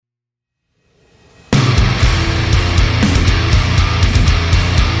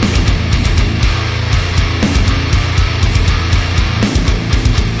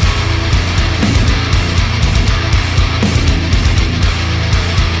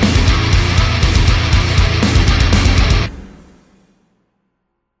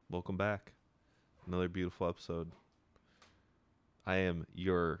welcome back. Another beautiful episode. I am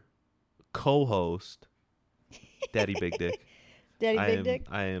your co-host, Daddy Big Dick. Dick.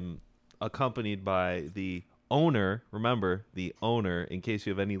 I am accompanied by the owner. Remember, the owner, in case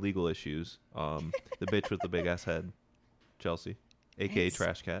you have any legal issues, the bitch with the big ass head, Chelsea, a.k.a.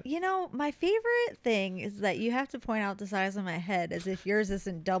 Trash Cat. You know, my favorite thing is that you have to point out the size of my head as if yours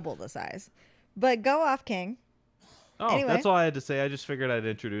isn't double the size. But go off, King. Oh, anyway. That's all I had to say. I just figured I'd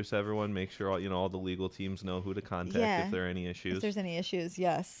introduce everyone, make sure all the legal teams know who to contact if there are any issues. If there's any issues,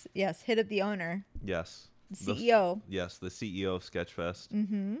 yes. Hit up the owner. Yes. The CEO. Yes, the CEO of Sketchfest.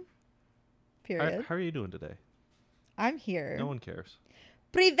 Mm-hmm. Period. How are you doing today? I'm here. No one cares.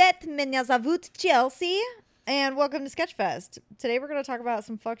 Privet меня зовут Chelsea, and welcome to Sketchfest. Today we're going to talk about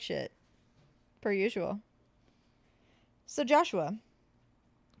some fuck shit, per usual. So Joshua.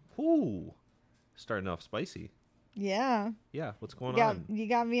 Ooh, starting off spicy. Yeah. Yeah, what's going on? You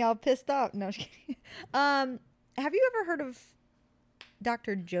got me all pissed off. No, just kidding. Have you ever heard of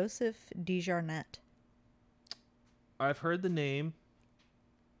Dr. Joseph DeJarnette? I've heard the name.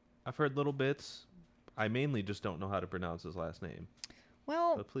 I've heard little bits. I mainly just don't know how to pronounce his last name.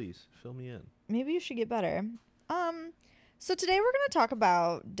 Well, but please, fill me in. Maybe you should get better. So today we're going to talk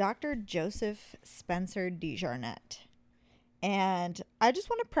about Dr. Joseph Spencer DeJarnette. And I just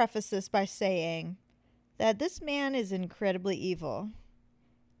want to preface this by saying that this man is incredibly evil.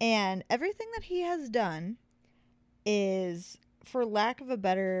 And everything that he has done is, for lack of a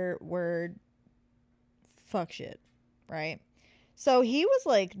better word, fuck shit, right? So he was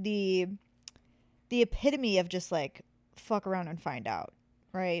like the epitome of just like fuck around and find out,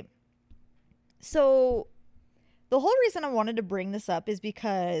 right? So the whole reason I wanted to bring this up is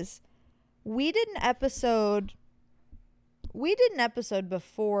because we did an episode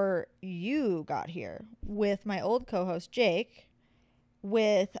before you got here with my old co-host Jake,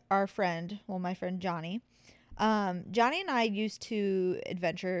 with our friend, my friend Johnny. Johnny and I used to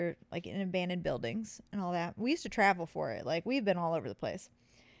adventure like in abandoned buildings and all that. We used to travel for it. Like, we've been all over the place.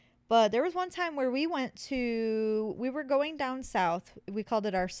 But there was one time where we were going down south. We called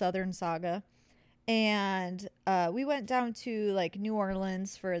it our Southern Saga. And we went down to like New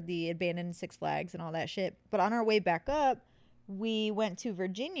Orleans for the abandoned Six Flags and all that shit. But on our way back up, we went to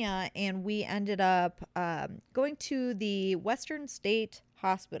Virginia and we ended up going to the Western State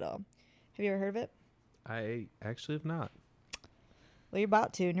Hospital. Have you ever heard of it? I actually have not. Well, you're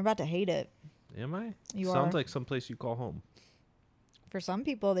about to, and you're about to hate it. Am I? You Sounds are. like someplace you call home. For some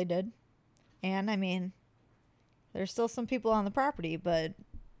people, they did. And, I mean, there's still some people on the property, but,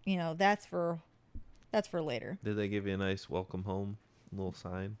 that's for later. Did they give you a nice welcome home little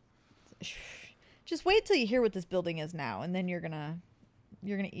sign? Just wait till you hear what this building is now, and then you're gonna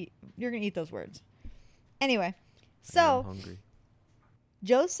eat those words. Anyway, so I'm hungry.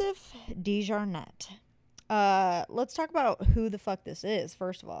 Joseph DeJarnette. Let's talk about who the fuck this is,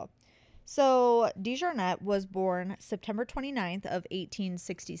 first of all. So DeJarnette was born September 29th of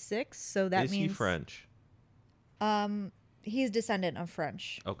 1866. So that means... Is he French? He's descendant of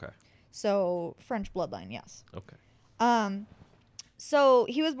French. Okay. So French bloodline, yes. Okay. So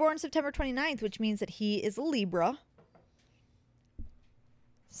he was born September 29th, which means that he is a Libra.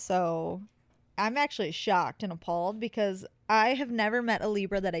 So I'm actually shocked and appalled because I have never met a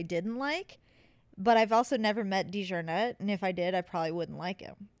Libra that I didn't like, but I've also never met DeJarnette, and if I did, I probably wouldn't like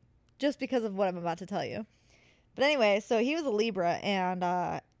him, just because of what I'm about to tell you. But anyway, so he was a Libra,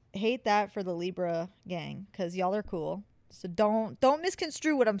 and hate that for the Libra gang, because y'all are cool. So don't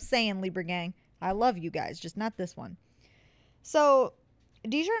misconstrue what I'm saying, Libra gang. I love you guys, just not this one. So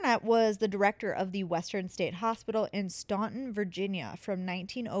DeJarnette was the director of the Western State Hospital in Staunton, Virginia from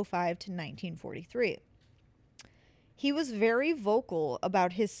 1905 to 1943. He was very vocal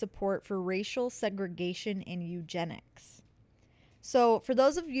about his support for racial segregation and eugenics. So for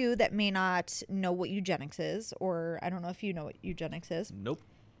those of you that may not know what eugenics is, or I don't know if you know what eugenics is. Nope.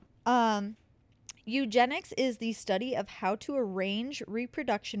 Eugenics is the study of how to arrange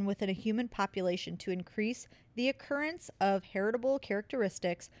reproduction within a human population to increase the occurrence of heritable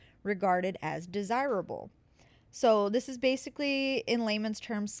characteristics regarded as desirable. So this is basically, in layman's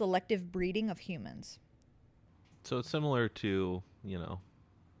terms, selective breeding of humans. So it's similar to,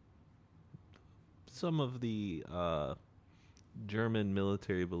 some of the German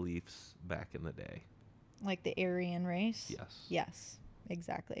military beliefs back in the day. Like the Aryan race? Yes. Yes,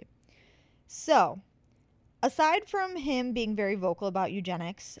 exactly. So, aside from him being very vocal about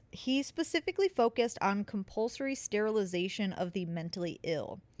eugenics, he specifically focused on compulsory sterilization of the mentally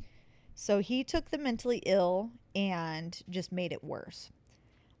ill. So he took the mentally ill and just made it worse.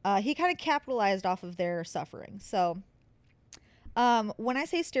 He kind of capitalized off of their suffering. So When I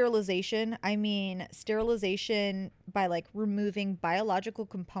say sterilization, I mean sterilization by like removing biological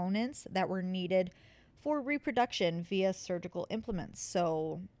components that were needed for reproduction via surgical implements.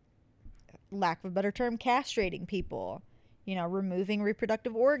 So, lack of a better term, castrating people, removing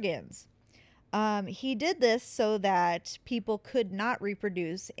reproductive organs. He did this so that people could not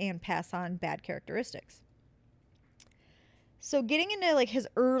reproduce and pass on bad characteristics. So getting into like his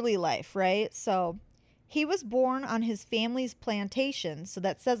early life, right? So he was born on his family's plantation, so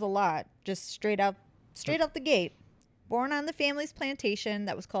that says a lot, just straight up the gate. Born on the family's plantation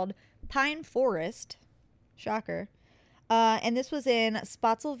that was called Pine Forest. Shocker. And this was in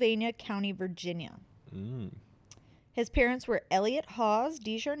Spotsylvania County, Virginia. Mm. His parents were Elliot Hawes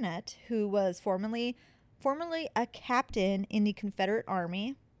DeJarnette, who was formerly a captain in the Confederate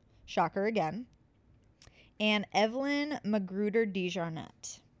Army. Shocker again. And Evelyn Magruder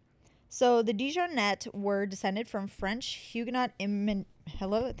DeJarnette. So the DeJarnette were descended from French Huguenot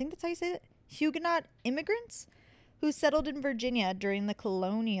Huguenot immigrants who settled in Virginia during the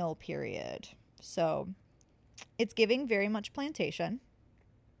colonial period. So it's giving very much plantation.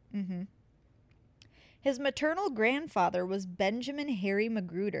 Mm-hmm. His maternal grandfather was Benjamin Harry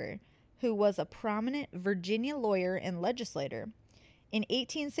Magruder, who was a prominent Virginia lawyer and legislator. In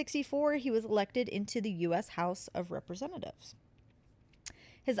 1864, he was elected into the U.S. House of Representatives.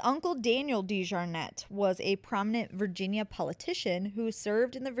 His uncle Daniel DeJarnette was a prominent Virginia politician who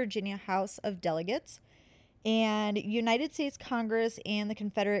served in the Virginia House of Delegates and United States Congress and the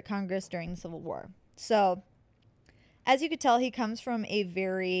Confederate Congress during the Civil War. So, as you could tell, he comes from a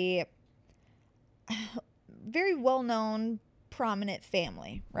very, very well-known, prominent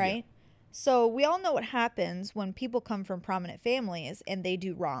family, right? Yeah. So we all know what happens when people come from prominent families and they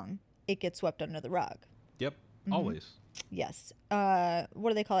do wrong. It gets swept under the rug. Yep. Mm-hmm. Always. Yes. What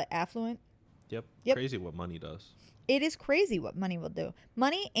do they call it? Affluent? Yep. Crazy what money does. It is crazy what money will do.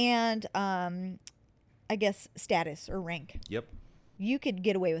 Money and, I guess, status or rank. Yep. You could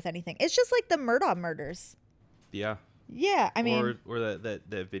get away with anything. It's just like the Murdaugh murders. Yeah. Yeah. I mean. Or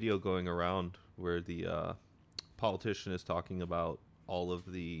that video going around where the politician is talking about all of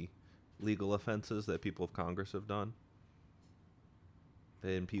the legal offenses that people of Congress have done.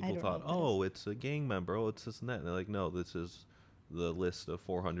 And people thought, it's a gang member. Oh, it's this and that. And they're like, no, this is the list of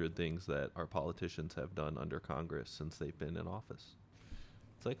 400 things that our politicians have done under Congress since they've been in office.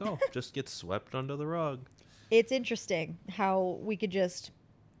 It's like, just get swept under the rug. It's interesting how we could just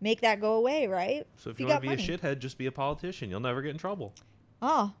make that go away, right? So if you want to be a shithead, just be a politician. You'll never get in trouble.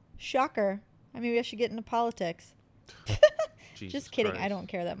 Oh, shocker. Maybe I should get into politics. Just kidding. Christ. I don't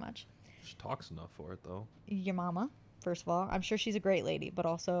care that much. She talks enough for it, though. Your mama, first of all. I'm sure she's a great lady, but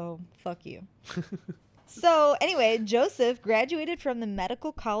also, fuck you. So, anyway, Joseph graduated from the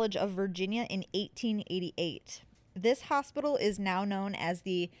Medical College of Virginia in 1888. This hospital is now known as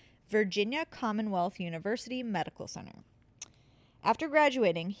the Virginia Commonwealth University Medical Center. After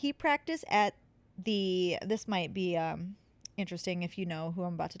graduating, he practiced at this might be interesting if you know who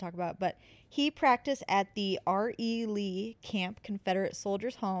I'm about to talk about, but he practiced at the R.E. Lee Camp Confederate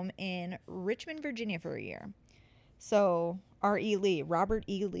Soldiers Home in Richmond, Virginia for a year. So, R.E. Lee, Robert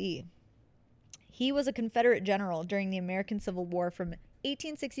E. Lee. He was a Confederate general during the American Civil War from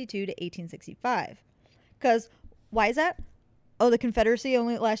 1862 to 1865. Because, why is that? Oh, the Confederacy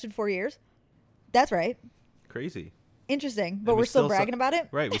only lasted 4 years? That's right. Crazy. Interesting. But we're still bragging about it?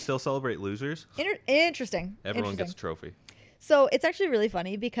 Right. We still celebrate losers. Interesting. Everyone gets a trophy. So it's actually really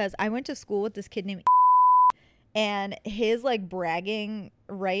funny because I went to school with this kid named and his like bragging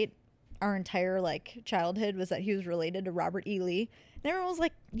right our entire like childhood was that he was related to Robert E. Lee. And everyone was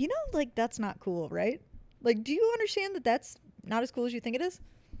like, like that's not cool, right? Like, do you understand that that's not as cool as you think it is?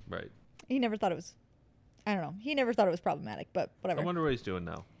 Right. He never thought it was, I don't know. He never thought it was problematic, but whatever. I wonder what he's doing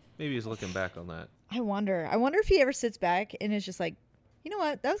now. Maybe he's looking back on that. I wonder if he ever sits back and is just like, you know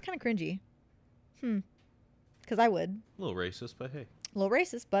what? That was kind of cringy. Because I would. A little racist, but hey. A little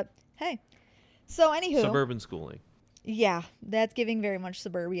racist, but hey. So, anywho. Suburban schooling. Yeah, that's giving very much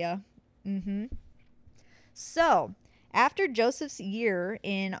suburbia. Mm-hmm. So, after Joseph's year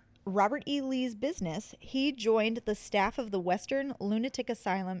in Robert E. Lee's business, he joined the staff of the Western Lunatic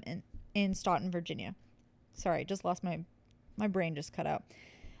Asylum in Staunton, Virginia. Sorry, just lost my brain just cut out.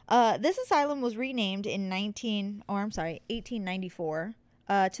 This asylum was renamed in 1894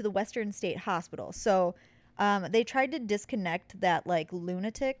 to the Western State Hospital. So, they tried to disconnect that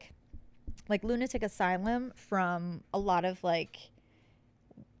lunatic asylum from a lot of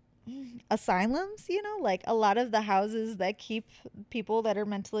asylums, a lot of the houses that keep people that are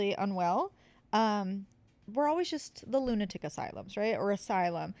mentally unwell. We're always just the lunatic asylums, right? Or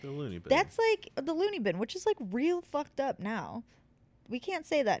asylum. The loony bin. That's like the loony bin, which is real fucked up now. We can't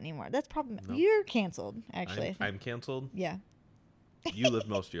say that anymore. That's probably Nope. you're canceled. Actually, I'm canceled. yeah. You lived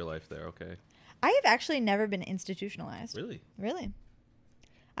most of your life there, okay? I have actually never been institutionalized. Really? Really.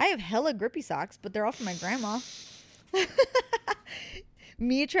 I have hella grippy socks, but they're all from my grandma.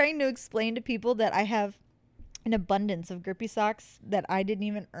 Me trying to explain to people that I have an abundance of grippy socks that I didn't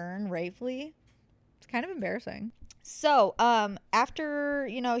even earn rightfully. It's kind of embarrassing. So, after,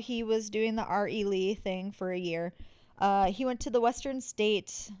 he was doing the R.E. Lee thing for a year, he went to the Western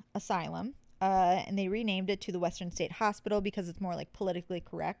State Asylum, and they renamed it to the Western State Hospital because it's more like politically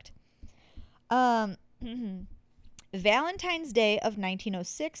correct. Valentine's Day of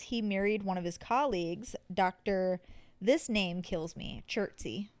 1906, he married one of his colleagues, Dr. This name kills me,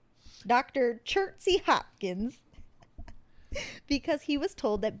 Chertsey. Dr. Chertsey Hopkins, because he was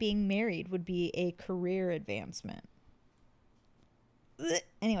told that being married would be a career advancement.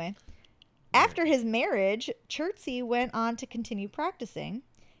 Anyway, after his marriage, Chertsey went on to continue practicing,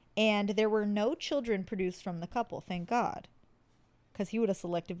 and there were no children produced from the couple, thank God, because he would have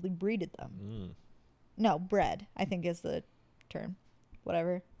selectively breeded them. No, bred, I think is the term.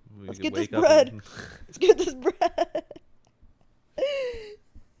 Whatever. Let's get this bread. Let's get this bread.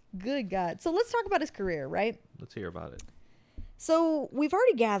 Good God. So let's talk about his career, right? Let's hear about it. So we've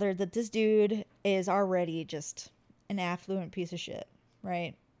already gathered that this dude is already just an affluent piece of shit,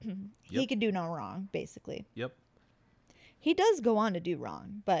 right? He could do no wrong, basically. Yep. He does go on to do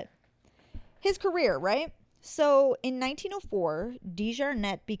wrong, but his career, right? So in 1904,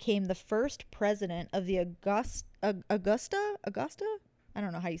 DeJarnette became the first president of the Augusta? I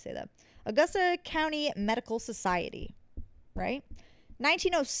don't know how you say that. Augusta County Medical Society, right?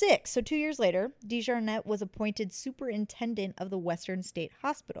 1906, so 2 years later, DeJarnette was appointed superintendent of the Western State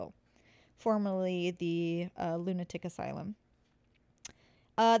Hospital, formerly the lunatic asylum.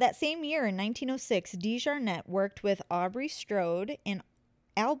 That same year, in 1906, DeJarnette worked with Aubrey Strode and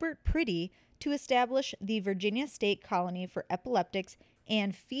Albert Priddy to establish the Virginia State Colony for Epileptics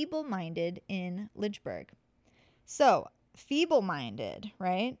and Feeble-Minded in Lynchburg. So, feeble-minded,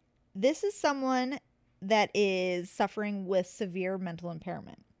 right? This is someone that is suffering with severe mental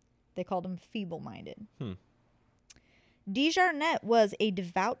impairment. They called him feeble-minded. DeJarnette was a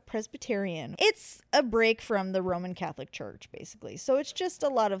devout Presbyterian. It's a break from the Roman Catholic Church, basically. So it's just a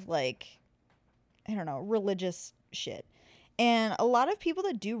lot of, religious shit. And a lot of people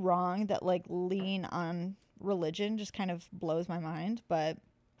that do wrong that, lean on religion just kind of blows my mind. But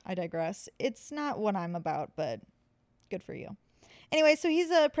I digress. It's not what I'm about, but good for you. Anyway, so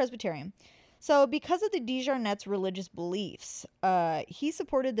he's a Presbyterian. So because of the DeJarnette's religious beliefs, he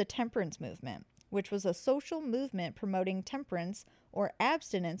supported the temperance movement, which was a social movement promoting temperance or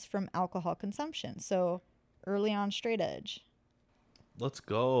abstinence from alcohol consumption. So early on straight edge. Let's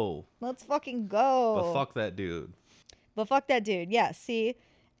go. Let's fucking go. But fuck that dude. Yeah, see?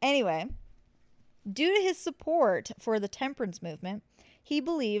 Anyway, due to his support for the temperance movement, he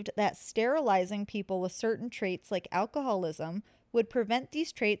believed that sterilizing people with certain traits like alcoholism would prevent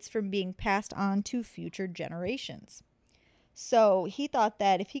these traits from being passed on to future generations. So he thought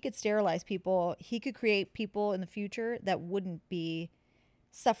that if he could sterilize people, he could create people in the future that wouldn't be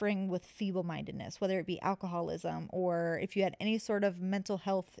suffering with feeble-mindedness, whether it be alcoholism or if you had any sort of mental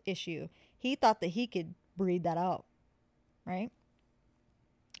health issue. He thought that he could breed that out, right?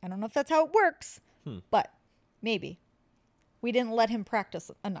 I don't know if that's how it works, but maybe. We didn't let him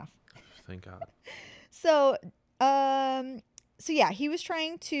practice enough. Thank God. So yeah, he was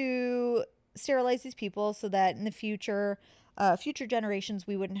trying to sterilize these people so that in the future generations,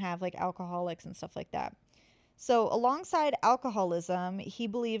 we wouldn't have alcoholics and stuff like that. So alongside alcoholism, he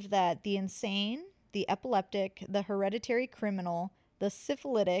believed that the insane, the epileptic, the hereditary criminal, the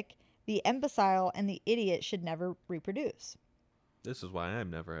syphilitic, the imbecile, and the idiot should never reproduce. This is why I'm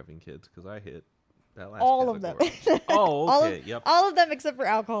never having kids, because I hit that last all category. of them. Oh, okay. Yep. All of them except for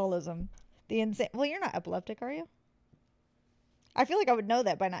alcoholism. The insane. Well, you're not epileptic, are you? I feel like I would know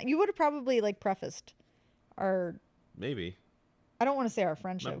that by now. You would have probably prefaced our. Maybe. I don't want to say our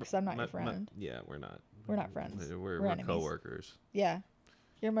friendship because I'm not your friend. Yeah, we're not. We're not friends. We're enemies. Co-workers. Yeah,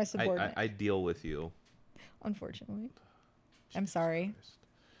 you're my subordinate. I deal with you. Unfortunately, I'm sorry. Christ.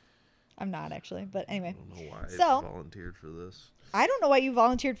 I'm not actually, but anyway. I don't know why I volunteered for this. I don't know why you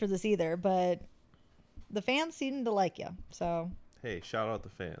volunteered for this either, but the fans seem to like you. So. Hey, shout out the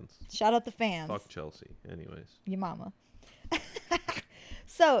fans. Shout out the fans. Fuck Chelsea. Anyways. Your mama.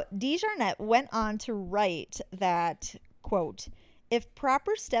 So DeJarnette went on to write that, quote, if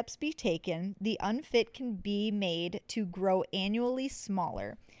proper steps be taken, the unfit can be made to grow annually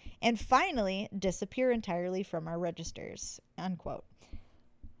smaller and finally disappear entirely from our registers, unquote.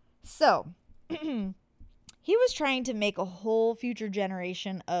 So He was trying to make a whole future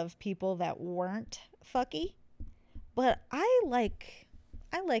generation of people that weren't fucky. But I like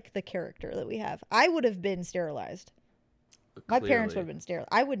the character that we have. I would have been sterilized. My parents would have been sterilized.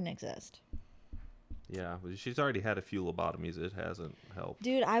 I wouldn't exist. Yeah, she's already had a few lobotomies. It hasn't helped.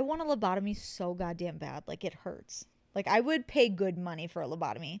 Dude, I want a lobotomy so goddamn bad. Like, it hurts. Like, I would pay good money for a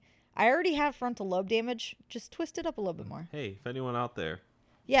lobotomy. I already have frontal lobe damage. Just twist it up a little bit more. Hey, if anyone out there.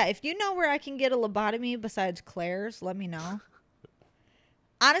 Yeah, if you know where I can get a lobotomy besides Claire's, let me know.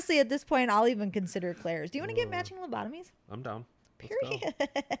 Honestly, at this point, I'll even consider Claire's. Do you want to get matching lobotomies? I'm down.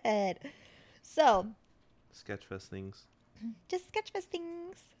 Period. So. Sketchfest things. Just Sketchfest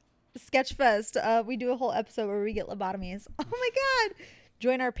things. Sketchfest. We do a whole episode where we get lobotomies. Oh my God.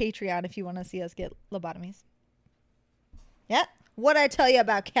 Join our Patreon if you want to see us get lobotomies. Yeah. What'd I tell you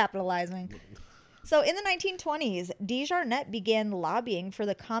about capitalizing? So in the 1920s, DeJarnette began lobbying for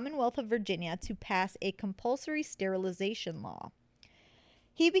the Commonwealth of Virginia to pass a compulsory sterilization law.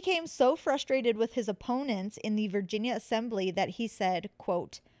 He became so frustrated with his opponents in the Virginia Assembly that he said,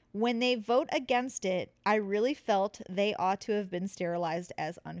 quote, "When they vote against it, I really felt they ought to have been sterilized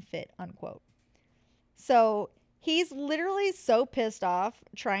as unfit," unquote. So he's literally so pissed off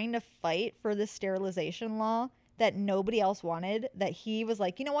trying to fight for this sterilization law that nobody else wanted, that he was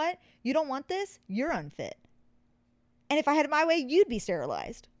like, you know what? You don't want this? You're unfit. And if I had it my way, you'd be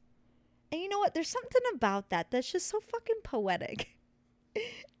sterilized. And you know what? There's something about that that's just so fucking poetic.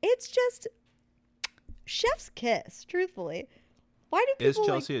 It's just chef's kiss, truthfully. Why do people Is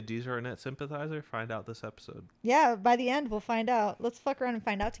Chelsea a DeJarnette sympathizer? Find out this episode. Yeah, by the end, we'll find out. Let's fuck around and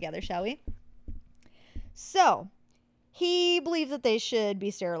find out together, shall we? So, he believed that they should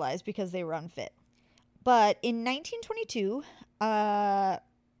be sterilized because they were unfit. But in 1922,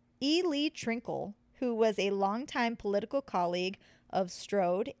 E. Lee Trinkle, who was a longtime political colleague of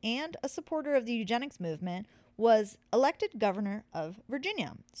Strode and a supporter of the eugenics movement, was elected governor of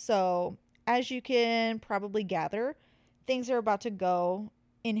Virginia. So, as you can probably gather, things are about to go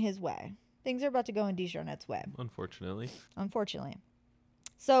in his way. Things are about to go in DeJarnette's way. Unfortunately.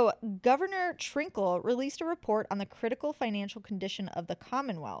 So, Governor Trinkle released a report on the critical financial condition of the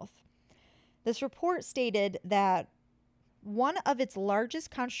Commonwealth. This report stated that one of its largest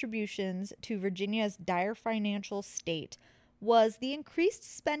contributions to Virginia's dire financial state was the increased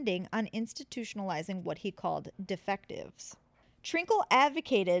spending on institutionalizing what he called defectives. Trinkle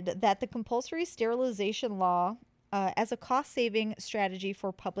advocated that the compulsory sterilization law as a cost-saving strategy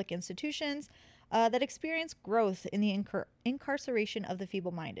for public institutions that experience growth in the incarceration of the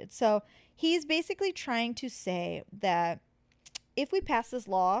feeble-minded. So he's basically trying to say that if we pass this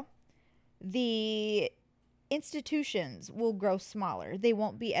law, the institutions will grow smaller. They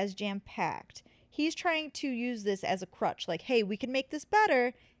won't be as jam-packed. He's trying to use this as a crutch. Like, hey, we can make this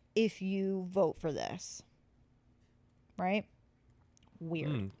better if you vote for this. Right?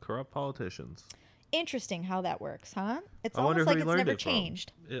 Weird. Corrupt politicians. Interesting how that works, huh? It's almost like it's never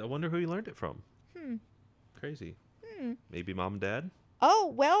changed. I wonder who he learned it from. Crazy. Maybe mom and dad?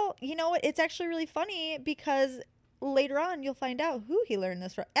 Oh, well, you know what? It's actually really funny because later on you'll find out who he learned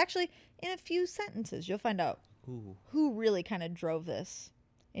this from. Actually, in a few sentences, you'll find out who really kind of drove this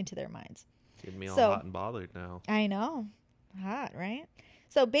into their minds. Getting me all hot and bothered now. I know. Hot, right?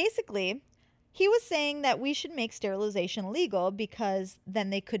 So basically, he was saying that we should make sterilization legal because then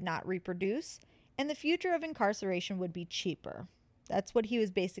they could not reproduce and the future of incarceration would be cheaper. That's what he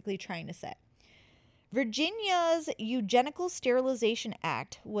was basically trying to say. Virginia's Eugenical Sterilization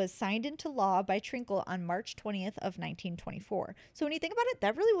Act was signed into law by Trinkle on March 20th of 1924. So when you think about it,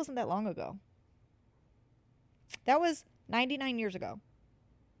 that really wasn't that long ago. That was 99 years ago.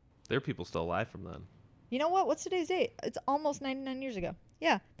 There are people still alive from then. You know what? What's today's date? It's almost 99 years ago.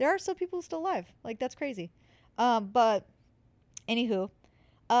 Yeah, there are still people still alive. Like, that's crazy. But, anywho,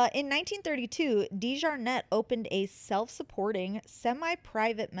 in 1932, DeJarnette opened a self-supporting,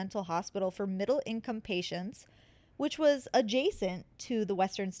 semi-private mental hospital for middle-income patients, which was adjacent to the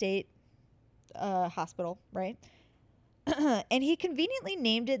Western State Hospital, right? And he conveniently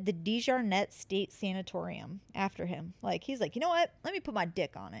named it the DeJarnette State Sanatorium after him. Like, he's like, you know what? Let me put my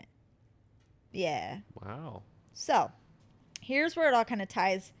dick on it. Yeah. Wow. So, here's where it all kind of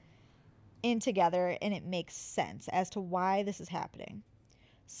ties in together and it makes sense as to why this is happening.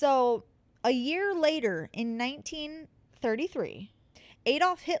 So, a year later, in 1933,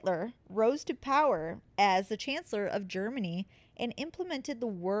 Adolf Hitler rose to power as the Chancellor of Germany and implemented the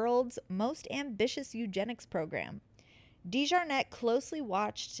world's most ambitious eugenics program. DeJarnette closely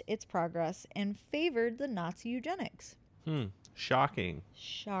watched its progress and favored the Nazi eugenics. Shocking.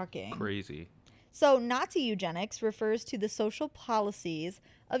 Shocking. Crazy. So Nazi eugenics refers to the social policies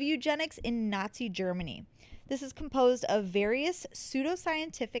of eugenics in Nazi Germany. This is composed of various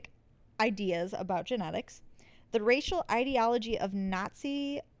pseudoscientific ideas about genetics. The racial ideology of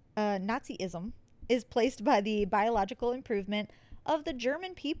Nazism is placed by the biological improvement of the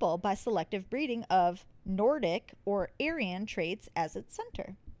German people by selective breeding of Nordic or Aryan traits as its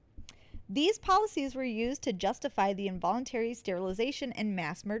center. These policies were used to justify the involuntary sterilization and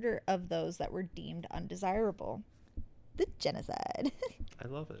mass murder of those that were deemed undesirable. The genocide. I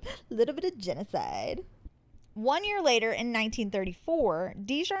love it. A little bit of genocide. 1 year later, in 1934,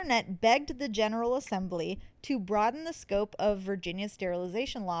 DeJarnette begged the General Assembly to broaden the scope of Virginia's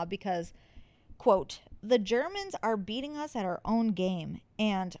sterilization law because, quote, the Germans are beating us at our own game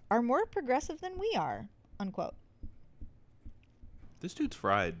and are more progressive than we are, unquote. This dude's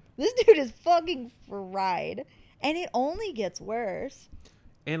fried. This dude is fucking fried. And it only gets worse.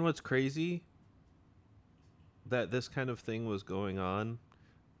 And what's crazy, that this kind of thing was going on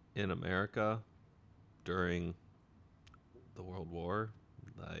in America during the World War.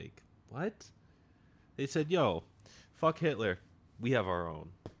 Like, what? They said, yo, fuck Hitler. We have our own.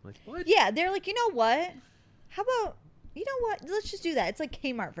 Like, what? Yeah, they're like, you know what? How about, you know what? Let's just do that. It's like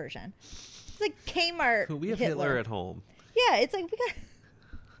Kmart version. It's like Kmart We have Hitler at home. Yeah, it's like, we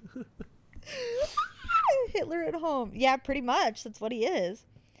got Hitler at home. Yeah, pretty much. That's what he is.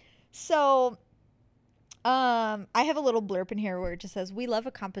 So, I have a little blurb in here where it just says, we love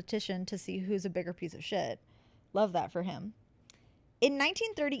a competition to see who's a bigger piece of shit. Love that for him. In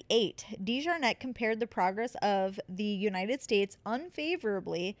 1938, DeJarnette compared the progress of the United States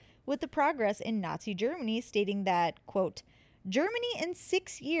unfavorably with the progress in Nazi Germany, stating that, quote, Germany in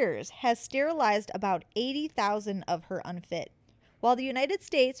 6 years has sterilized about 80,000 of her unfit, while the United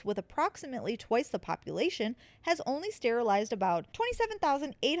States, with approximately twice the population, has only sterilized about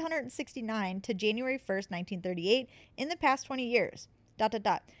 27,869 to January 1st, 1938 in the past 20 years. ...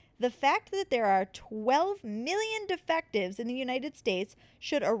 The fact that there are 12 million defectives in the United States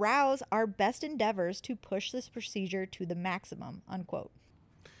should arouse our best endeavors to push this procedure to the maximum, unquote.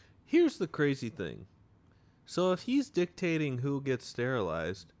 Here's the crazy thing. So if he's dictating who gets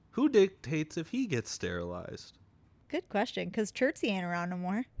sterilized, who dictates if he gets sterilized? Good question, because Chertsey ain't around no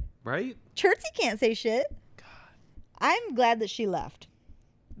more. Right? Chertsey can't say shit. God. I'm glad that she left.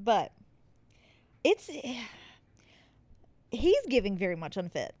 But it's... he's giving very much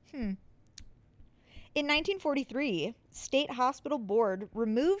unfit. In 1943, State Hospital Board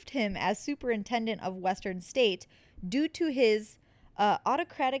removed him as superintendent of Western State due to his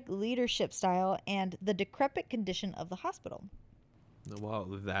autocratic leadership style and the decrepit condition of the hospital. Well,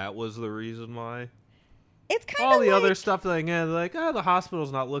 that was the reason why. It's kind of all the other stuff, like the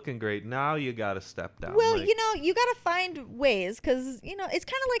hospital's not looking great. Now you got to step down. Well, you got to find ways, because it's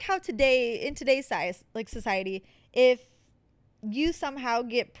kind of like how in today's society, if you somehow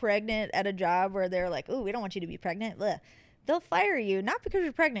get pregnant at a job where they're like, "Oh, we don't want you to be pregnant," bleh, they'll fire you, not because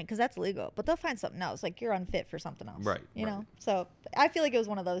you're pregnant, because that's illegal, but they'll find something else, like you're unfit for something else. Right. You know? So I feel like it was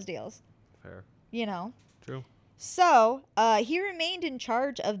one of those deals. Fair. True. So he remained in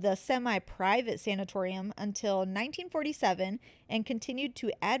charge of the semi-private sanatorium until 1947 and continued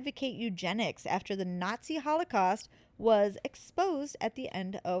to advocate eugenics after the Nazi Holocaust was exposed at the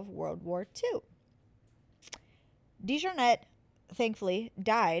end of World War II. DeJarnette, thankfully,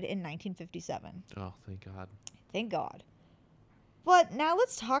 died in 1957. Oh, thank God. Thank God. But now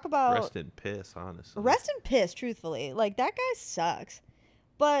let's talk about... Rest in piss, honestly. Rest in piss, truthfully. Like, that guy sucks.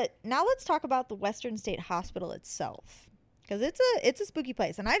 But now let's talk about the Western State Hospital itself, because it's a spooky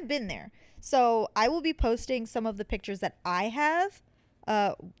place, and I've been there. So I will be posting some of the pictures that I have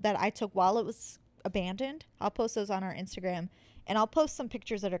that I took while it was abandoned. I'll post those on our Instagram, and I'll post some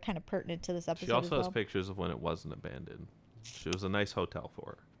pictures that are kind of pertinent to this episode. She also as well. has pictures of when it wasn't abandoned. It was a nice hotel for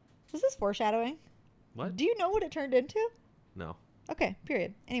her. Is this foreshadowing? What? Do you know what it turned into? No. Okay,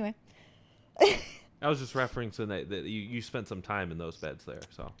 period. Anyway. I was just referencing that you spent some time in those beds there,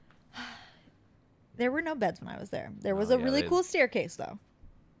 so. There were no beds when I was there. There was a really cool staircase, though.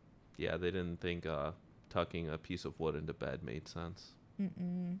 Yeah, they didn't think tucking a piece of wood into bed made sense.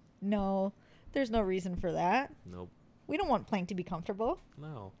 No, there's no reason for that. Nope. We don't want Plank to be comfortable.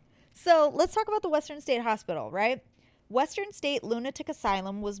 No. So let's talk about the Western State Hospital, right? Western State Lunatic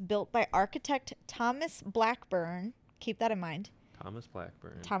Asylum was built by architect Thomas Blackburn. Keep that in mind. Thomas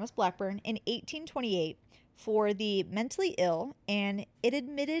Blackburn in 1828 for the mentally ill, and it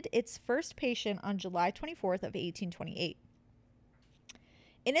admitted its first patient on July 24th of 1828.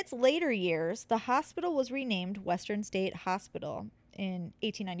 In its later years, the hospital was renamed Western State Hospital in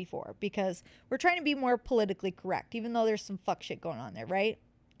 1894 because we're trying to be more politically correct, even though there's some fuck shit going on there, right?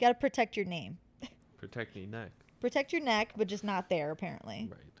 Got to protect your name. Protect your neck. Protect your neck, but just not there, apparently.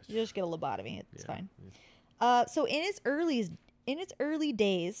 Right. You just get a lobotomy. It's fine. Yeah. So in its early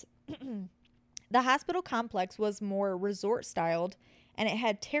days, the hospital complex was more resort styled, and it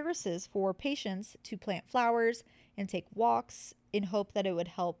had terraces for patients to plant flowers and take walks in hope that it would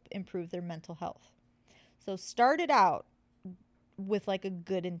help improve their mental health. So started out with like a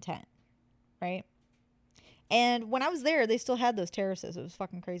good intent, right? And when I was there, they still had those terraces. It was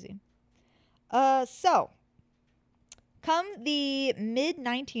fucking crazy. So come the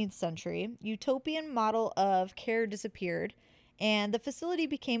mid-19th century, utopian model of care disappeared, and the facility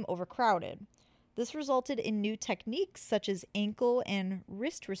became overcrowded. This resulted in new techniques such as ankle and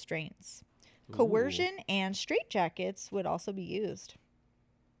wrist restraints. Coercion and straitjackets would also be used.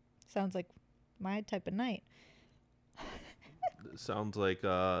 Sounds like my type of night. Sounds like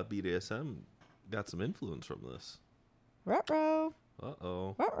BDSM got some influence from this. Ruh-roh.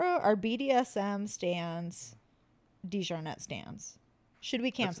 Uh-oh. Ruh-roh. Our BDSM stands, DeJarnette stands. Should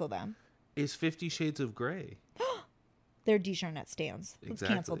we cancel them? Is 50 Shades of Grey. They're DeJarnette stands. Let's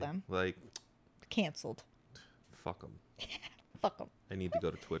cancel them. Like, canceled. Fuck them. Fuck them. I need to go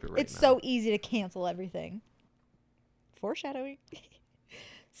to Twitter right now. It's so easy to cancel everything. Foreshadowing.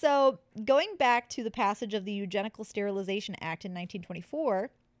 So, going back to the passage of the Eugenical Sterilization Act in 1924,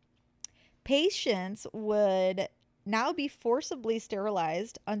 patients would now be forcibly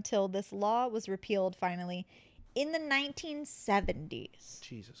sterilized until this law was repealed finally in the 1970s.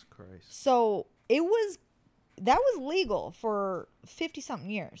 Jesus Christ. So, that was legal for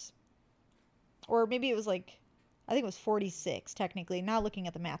 50-something years. Or maybe it was like, I think it was 46 technically. Now looking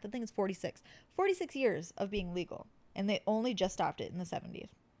at the math, I think it's 46. 46 years of being legal. And they only just stopped it in the 70s.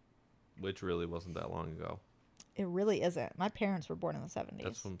 Which really wasn't that long ago. It really isn't. My parents were born in the 70s.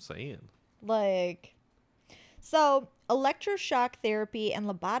 That's what I'm saying. Like, so electroshock therapy and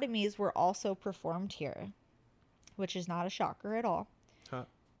lobotomies were also performed here, which is not a shocker at all. Huh.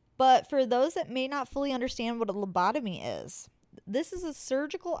 But for those that may not fully understand what a lobotomy is, this is a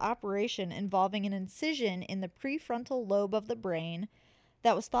surgical operation involving an incision in the prefrontal lobe of the brain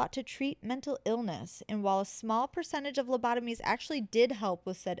that was thought to treat mental illness. And while a small percentage of lobotomies actually did help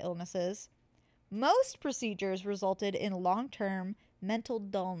with said illnesses, most procedures resulted in long-term mental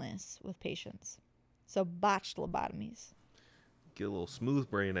dullness with patients. So botched lobotomies. Get a little smooth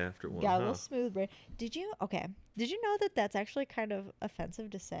brain after one. Got a little smooth brain. Did you know that that's actually kind of offensive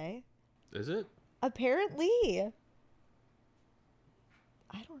to say? Is it? Apparently.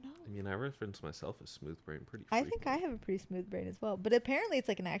 I don't know. I mean, I reference myself as smooth brain pretty I frequently. think I have a pretty smooth brain as well. But apparently it's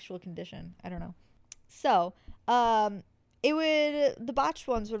like an actual condition. I don't know. So, the botched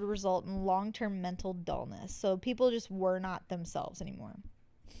ones would result in long-term mental dullness. So people just were not themselves anymore.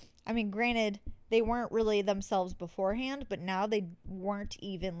 I mean, granted, they weren't really themselves beforehand, but now they weren't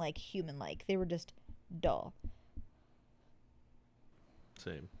even like human-like. They were just dull.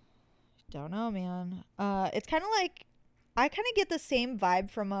 Same. Don't know, man. It's kind of like, I kind of get the same vibe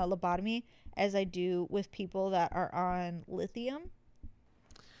from a lobotomy as I do with people that are on lithium.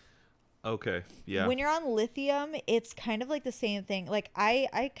 Okay, yeah. When you're on lithium, it's kind of like the same thing. Like,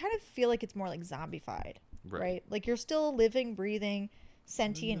 I kind of feel like it's more like zombified, right? Like, you're still a living, breathing,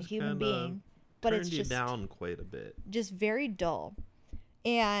 sentient human being, but it's just down quite a bit. Just very dull.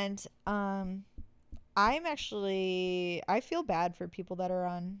 And I feel bad for people that are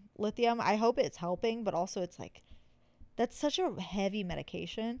on lithium. I hope it's helping, but also it's like, that's such a heavy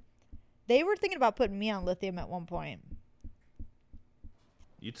medication. They were thinking about putting me on lithium at one point.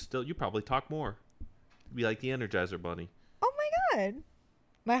 You'd probably talk more. Be like the Energizer Bunny. Oh my God.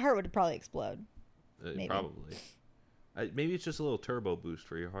 My heart would probably explode. Maybe. Probably. Maybe it's just a little turbo boost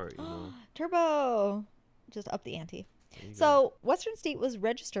for your heart, you know? Turbo. Just up the ante. So, Western State was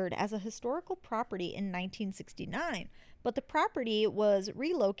registered as a historical property in 1969, but the property was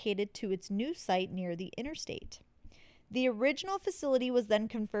relocated to its new site near the interstate. The original facility was then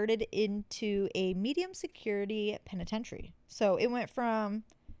converted into a medium security penitentiary. So it went from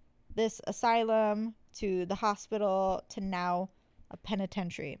this asylum to the hospital to now a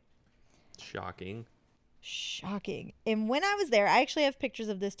penitentiary. Shocking. And when I was there, I actually have pictures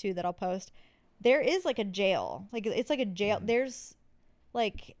of this too that I'll post. There is like a jail. Like, it's like a jail. Mm-hmm. There's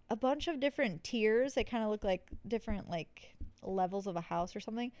like a bunch of different tiers that kind of look like different like levels of a house or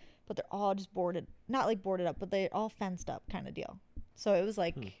something, but they're all just boarded, not like boarded up, but they're all fenced up kind of deal. So it was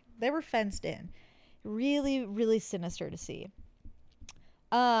like they were fenced in. Really, really sinister to see.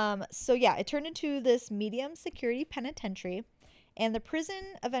 So yeah, it turned into this medium security penitentiary, and the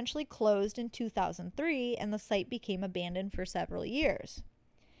prison eventually closed in 2003, and the site became abandoned for several years.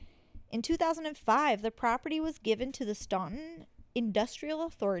 In 2005, the property was given to the Staunton industrial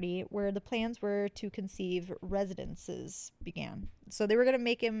authority where the plans were to conceive residences began. So they were going to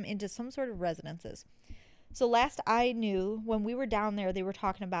make him into some sort of residences. So last I knew, when we were down there, they were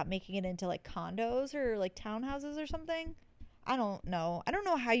talking about making it into like condos or like townhouses or something. I don't know. I don't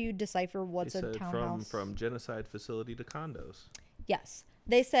know how you decipher what's a townhouse. From genocide facility to condos. Yes.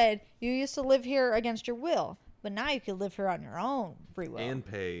 They said you used to live here against your will, but now you can live here on your own free will. And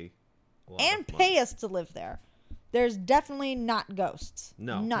pay us to live there. There's definitely not ghosts.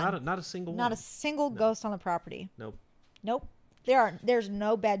 No, none. Not a single one. Not a single ghost on the property. Nope. There's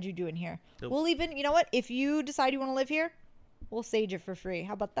no bad juju in here. Nope. We'll even, you know what? If you decide you want to live here, we'll sage it for free.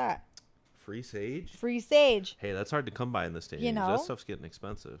 How about that? Free sage? Free sage. Hey, that's hard to come by in this day and You age. know? That stuff's getting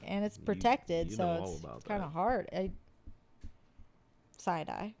expensive. And it's protected, you so know all about it's kind of hard.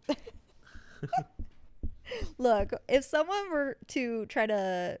 Side-eye. Look, if someone were to try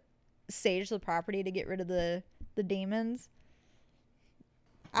to sage the property to get rid of the demons,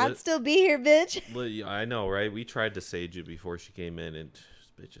 I'd still be here, bitch. I know, right? We tried to sage it before she came in, and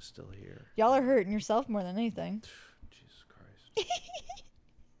this bitch is still here. Y'all are hurting yourself more than anything. Jesus Christ.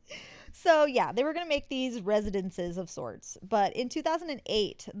 So, yeah, they were going to make these residences of sorts. But in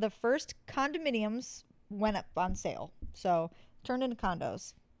 2008, the first condominiums went up on sale. So, turned into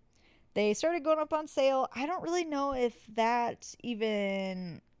condos. They started going up on sale. I don't really know if that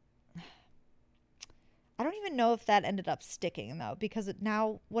even... I don't even know if that ended up sticking, though, because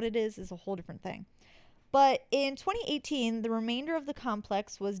now what it is a whole different thing. But in 2018, the remainder of the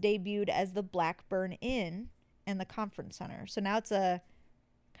complex was debuted as the Blackburn Inn and the Conference Center. So now it's a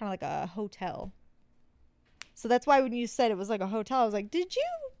kind of like a hotel. So that's why when you said it was like a hotel, I was like, did you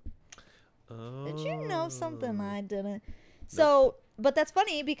know something I didn't? So, but that's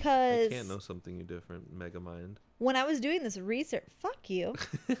funny because... I can't know something different, Megamind. When I was doing this research... Fuck you.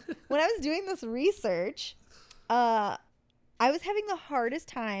 When I was doing this research, I was having the hardest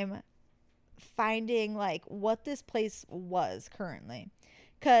time finding, like, what this place was currently.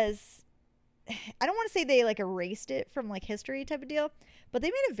 Because I don't want to say they, like, erased it from, like, history type of deal, but they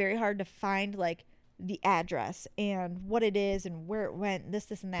made it very hard to find, like, the address and what it is and where it went, this,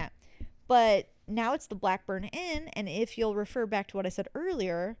 and that. But now it's the Blackburn Inn, and if you'll refer back to what I said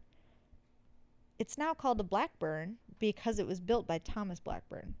earlier, it's now called the Blackburn because it was built by Thomas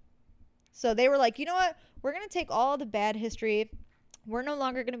Blackburn. So they were like, you know what? We're going to take all the bad history. We're no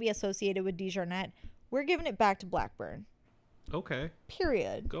longer going to be associated with DeJarnette. We're giving it back to Blackburn. Okay.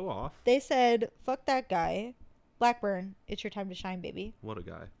 Period. Go off. They said, fuck that guy. Blackburn, it's your time to shine, baby. What a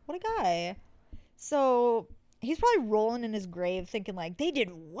guy. What a guy. So he's probably rolling in his grave thinking like, they did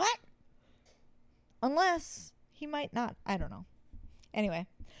what? Unless he might not. I don't know. Anyway.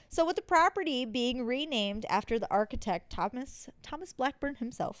 So with the property being renamed after the architect Thomas Blackburn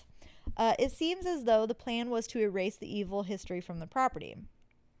himself, it seems as though the plan was to erase the evil history from the property.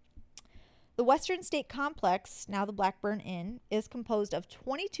 The Western State Complex, now the Blackburn Inn, is composed of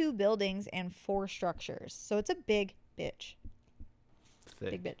 22 buildings and 4 structures. So it's a big bitch.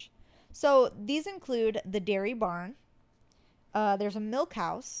 Thick. Big bitch. So these include the dairy barn. There's a milk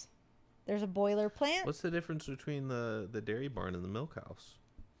house. There's a boiler plant. What's the difference between the dairy barn and the milk house?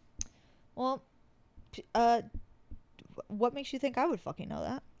 Well, what makes you think I would fucking know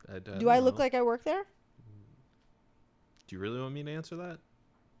that? Do I look like I work there? Do you really want me to answer that?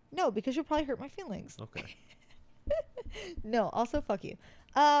 No, because you'll probably hurt my feelings. Okay. No, also fuck you.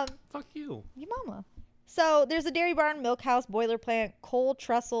 Fuck you. Your mama. So there's a dairy barn, milk house, boiler plant, coal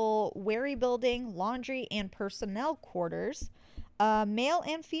trestle, wherry building, laundry, and personnel quarters. Male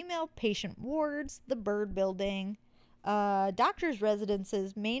and female patient wards, the bird building, doctor's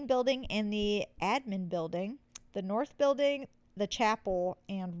residences, main building, and the admin building, the north building, the chapel,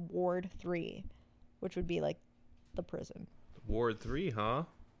 and Ward 3, which would be like the prison. Ward 3, huh?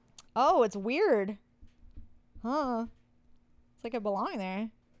 Oh, it's weird. Huh. It's like I belong there.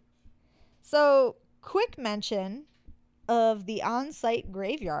 So, quick mention of the on-site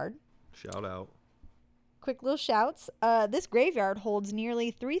graveyard. Shout out. Quick little shouts. This graveyard holds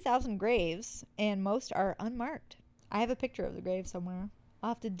nearly 3,000 graves, and most are unmarked. I have a picture of the grave somewhere.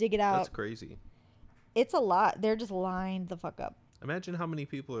 I'll have to dig it out. That's crazy. It's a lot. They're just lined the fuck up. Imagine how many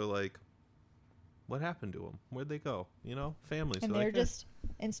people are like, what happened to them? Where'd they go? You know, families. And they're like, just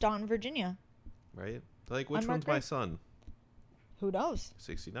in Staunton, Virginia. Right? Like, which Unmarked one's my grave. son? Who knows?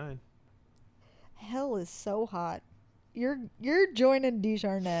 69. Hell is so hot. You're joining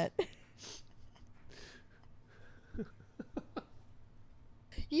DeJarnette.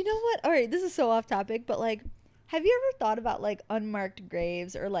 You know what? All right, this is so off topic, but like, have you ever thought about like unmarked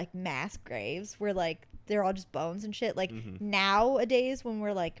graves or like mass graves where like they're all just bones and shit? Like nowadays when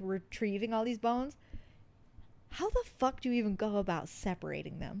we're like retrieving all these bones, How the fuck do you even go about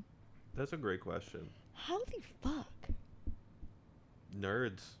separating them? That's a great question. How the fuck?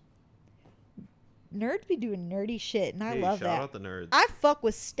 Nerds. Nerds be doing nerdy shit, and I love that. Shout out the nerds. I fuck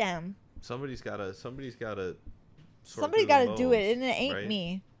with STEM. Somebody's gotta Somebody gotta do it, and it ain't right?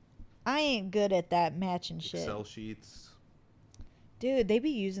 me. I ain't good at that matching shit. Excel sheets. Dude, they be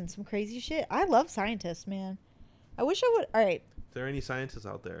using some crazy shit. I love scientists, man. I wish I would. All right. If there are any scientists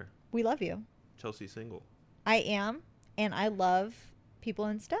out there, We love you. Chelsea's single. I am, and I love people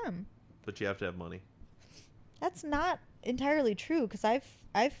in STEM. But you have to have money. That's not entirely true, because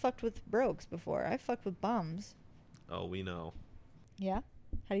I've fucked with brokes before. I've fucked with bums. Oh, we know. Yeah?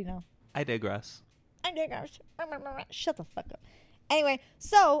 How do you know? I digress. Shut the fuck up. Anyway,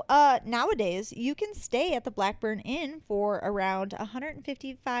 so nowadays you can stay at the Blackburn Inn for around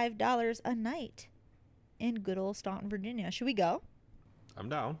 $155 a night in good old Staunton, Virginia. Should we go? I'm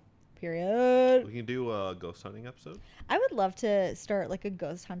down. Period. We can do a ghost hunting episode. I would love to start like a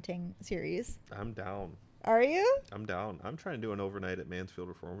ghost hunting series. I'm down. Are you? I'm down. I'm trying to do an overnight at Mansfield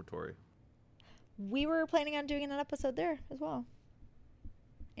Reformatory. We were planning on doing an episode there as well.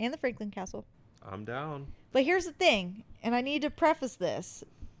 And the Franklin Castle. I'm down. But here's the thing, and I need to preface this.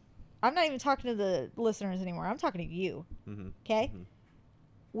 I'm not even talking to the listeners anymore. I'm talking to you. Okay? Mm-hmm.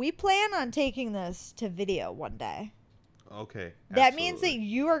 We plan on taking this to video one day. Okay. That means that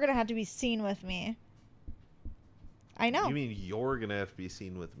you are going to have to be seen with me. I know. You mean you're going to have to be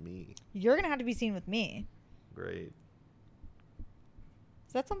seen with me? You're going to have to be seen with me. Great.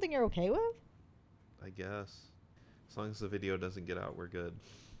 Is that something you're okay with? I guess. As long as the video doesn't get out, we're good.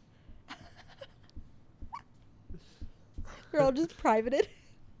 You're all just privated.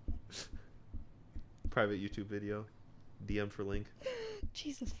 Private YouTube video. DM for link.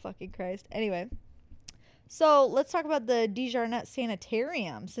 Jesus fucking Christ. Anyway. So let's talk about the DeJarnette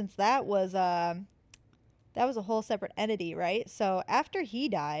Sanitarium, since that was a whole separate entity, right? So after he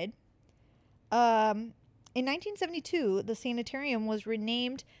died, in 1972, the sanitarium was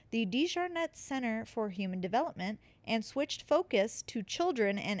renamed the DeJarnette Center for Human Development and switched focus to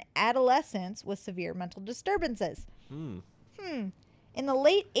children and adolescents with severe mental disturbances. In the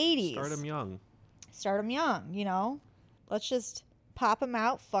late 80s. Start them young, you know. Let's just pop them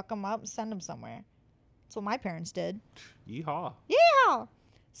out, fuck them up, and send them somewhere. That's what my parents did. Yeehaw. Yeah.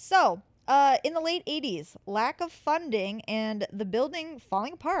 So, in the late 80s, lack of funding and the building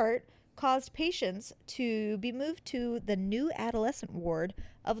falling apart caused patients to be moved to the new adolescent ward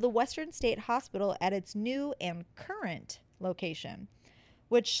of the Western State Hospital at its new and current location,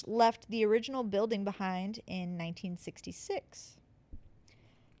 which left the original building behind in 1966.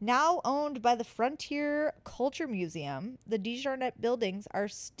 Now owned by the Frontier Culture Museum, the DeJarnette buildings are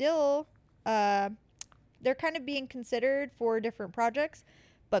still, they're kind of being considered for different projects,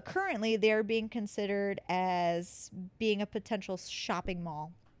 but currently they are being considered as being a potential shopping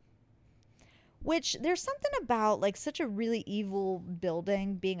mall. Which, there's something about, like, such a really evil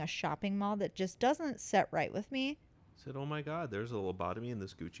building being a shopping mall that just doesn't set right with me. Said, oh my God, there's a lobotomy in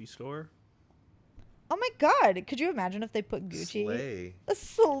this Gucci store. Oh my God, could you imagine if they put Gucci? Slay. A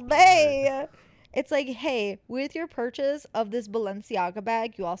slay. It's like, hey, with your purchase of this Balenciaga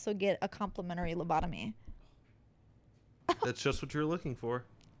bag, you also get a complimentary lobotomy. That's just what you're looking for.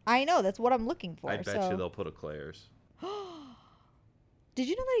 I know, that's what I'm looking for. I bet you they'll put a Claire's. Did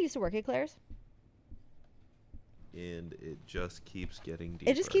you know that I used to work at Claire's? And it just keeps getting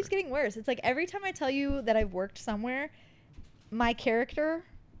deeper. It just keeps getting worse. It's like every time I tell you that I've worked somewhere, my character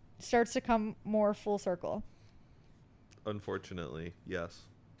starts to come more full circle. Unfortunately, yes.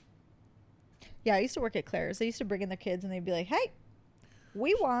 Yeah, I used to work at Claire's. They used to bring in their kids and they'd be like, hey,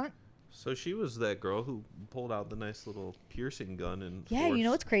 we want. So she was that girl who pulled out the nice little piercing gun and Yeah, you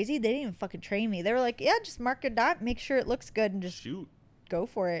know what's crazy? They didn't even fucking train me. They were like, yeah, just mark a dot, make sure it looks good, and just shoot. Go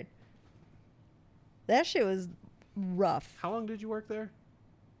for it. That shit was rough. How long did you work there?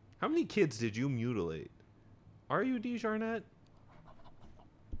 How many kids did you mutilate? Are you DeJarnette?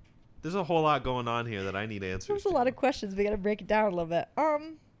 There's a whole lot going on here that I need answers to. There's a lot of questions. We got to break it down a little bit.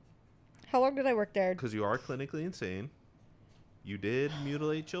 How long did I work there? Because you are clinically insane. You did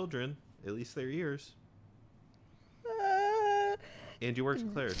mutilate children, at least their ears. And you worked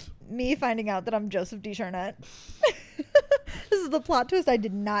at Claire's. Me finding out that I'm Joseph DeJarnette. This is the plot twist I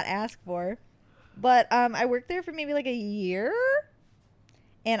did not ask for. But I worked there for maybe like a year.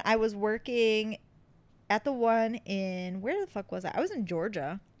 And I was working at the one in... Where the fuck was I? I was in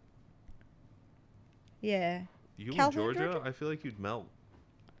Georgia. Yeah. You Calhoun, in Georgia? Georgia? I feel like you'd melt.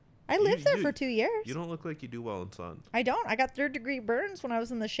 I lived there for 2 years. You don't look like you do well in sun. I don't. I got 3rd-degree burns when I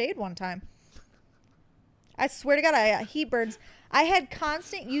was in the shade one time. I swear to God, I got heat burns. I had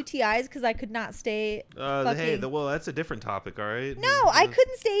constant UTIs because I could not stay fucking... well, that's a different topic, all right? No, I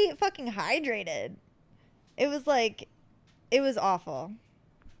couldn't stay fucking hydrated. It was like, it was awful.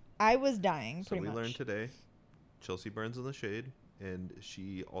 I was dying, pretty much. So we learned today, Chelsea burns in the shade, and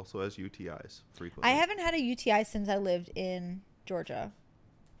she also has UTIs frequently. I haven't had a UTI since I lived in Georgia.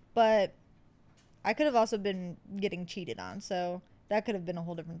 But I could have also been getting cheated on, so that could have been a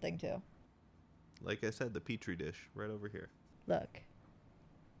whole different thing, too. Like I said, the Petri dish right over here. Look.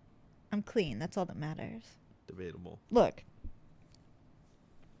 I'm clean. That's all that matters. Debatable. Look.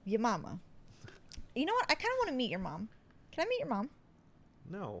 Your mama. You know what? I kind of want to meet your mom. Can I meet your mom?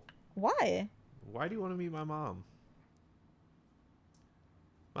 No. Why? Why do you want to meet my mom?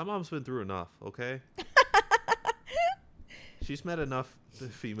 My mom's been through enough, okay? She's met enough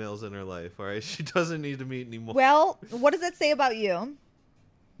females in her life, all right? She doesn't need to meet anymore. Well, what does that say about you?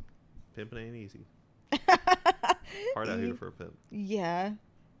 Pimping ain't easy. Hard out here for a pimp. Yeah.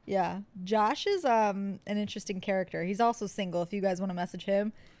 Yeah. Josh is an interesting character. He's also single. If you guys want to message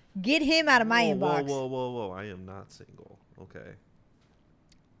him, get him out of my inbox. Whoa. I am not single. Okay.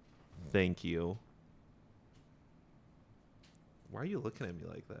 Thank you. Why are you looking at me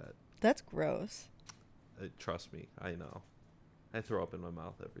like that? That's gross. Trust me. I know. I throw up in my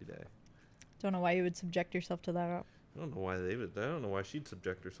mouth every day. Don't know why you would subject yourself to that. I don't know why they would. I don't know why she'd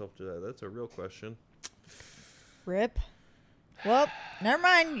subject herself to that. That's a real question. Rip. Well, never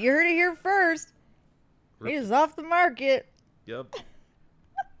mind. You heard it here first. He's off the market. Yep.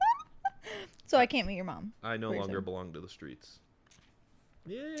 So I can't meet your mom. I no longer belong to the streets.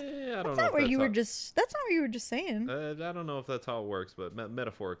 Yeah, I don't know. That's not what you were just saying. I don't know if that's how it works, but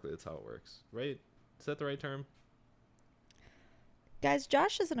metaphorically, that's how it works, right? Is that the right term? Guys,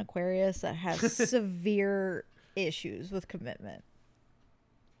 Josh is an Aquarius that has severe issues with commitment.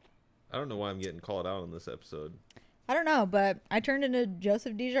 I don't know why I'm getting called out on this episode. I don't know, but I turned into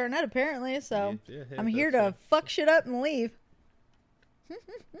Joseph DeJarnette apparently, so yeah, I'm here to fuck shit up and leave.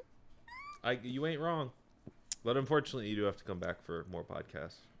 You ain't wrong. But unfortunately, you do have to come back for more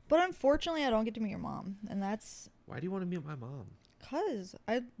podcasts. But unfortunately, I don't get to meet your mom, and that's... Why do you want to meet my mom? 'Cause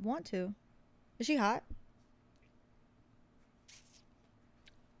I want to. Is she hot?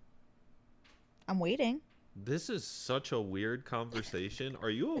 I'm waiting. This is such a weird conversation. Are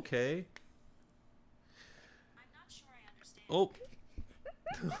you okay? I'm not sure I understand.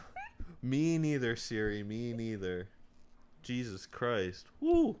 Oh. Me neither, Siri. Me neither. Jesus Christ.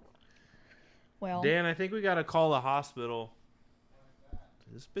 Woo. Well, Dan, I think we got to call the hospital.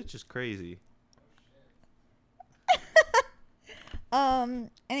 This bitch is crazy.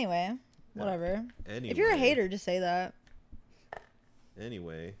 anyway, whatever. Anyway. If you're a hater, just say that.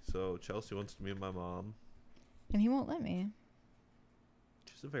 Anyway, so Chelsea wants to meet my mom. And he won't let me.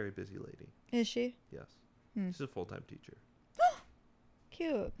 She's a very busy lady. Is she? Yes. Hmm. She's a full-time teacher.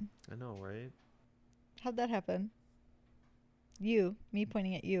 Cute. I know, right? How'd that happen? Me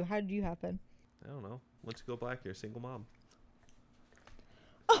pointing at you. How did you happen? I don't know. Once you go black, you're a single mom.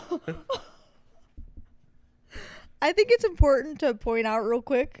 I think it's important to point out real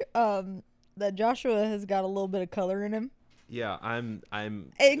quick that Joshua has got a little bit of color in him. Yeah, I'm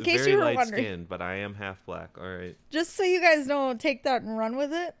In case very you were light wondering. skinned, but I am half black. All right. Just so you guys don't take that and run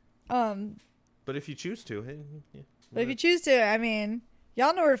with it. But if you choose to, hey, yeah. But if you choose to, I mean,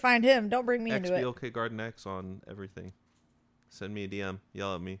 y'all know where to find him. Don't bring me into it. XBLK Garden X on everything. Send me a DM.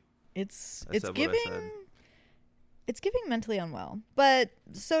 Yell at me. It's I said what I giving said. it's giving mentally unwell. But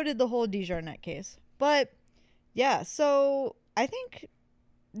so did the whole DeJarnette case. But yeah, so I think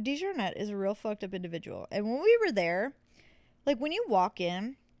DeJarnette is a real fucked up individual. And when we were there, like when you walk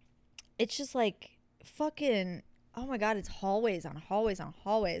in, it's just like fucking, oh my God, it's hallways on hallways on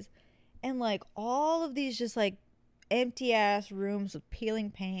hallways. And like all of these just like empty ass rooms with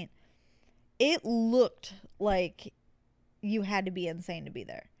peeling paint. It looked like you had to be insane to be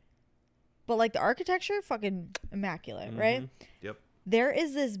there. But like the architecture, fucking immaculate, right? Yep. There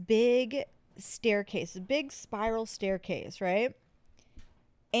is this big staircase, a big spiral staircase, right?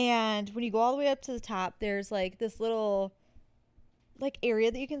 And when you go all the way up to the top, there's like this little like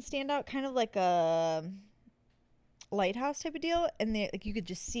area that you can stand out, kind of like a lighthouse type of deal, and like you could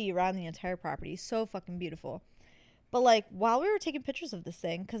just see around the entire property. So fucking beautiful. But like while we were taking pictures of this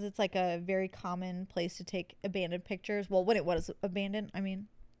thing, because it's like a very common place to take abandoned pictures. Well, when it was abandoned, I mean,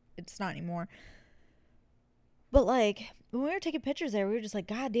 it's not anymore. But like when we were taking pictures there, we were just like,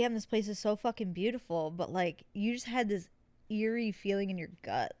 God damn, this place is so fucking beautiful. But like you just had this eerie feeling in your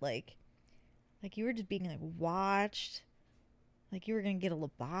gut, like you were just being like watched, like you were gonna get a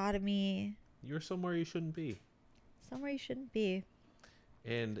lobotomy. You're somewhere you shouldn't be. Somewhere you shouldn't be.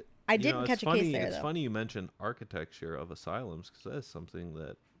 And I didn't catch a case there, It's though. funny you mentioned architecture of asylums because that is something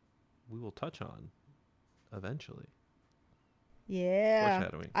that we will touch on eventually. Yeah.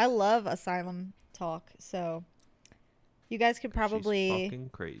 Foreshadowing. I love asylum talk, so you guys could probably... She's fucking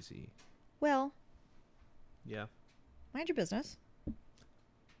crazy. Well, Yeah. mind your business.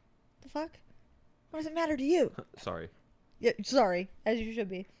 The fuck? What does it matter to you? Sorry. Yeah, sorry, as you should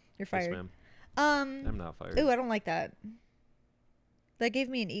be. You're Yes, fired. ma'am. Um, I'm not fired. Ooh, I don't like that. That gave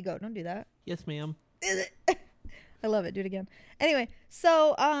me an ego. Don't do that. Yes, ma'am. I love it. Do it again. Anyway,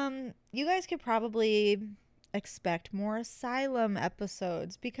 so you guys could probably expect more asylum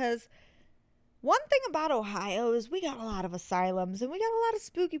episodes because one thing about Ohio is we got a lot of asylums and we got a lot of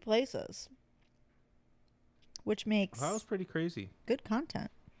spooky places, which makes Ohio's pretty crazy. good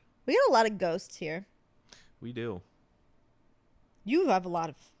content. We got a lot of ghosts here. We do. You have a lot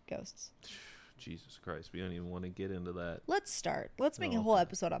of ghosts. Jesus Christ, we don't even want to get into that. Let's start. Let's make a No. whole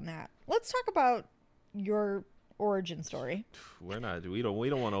episode on that. Let's talk about your origin story. We don't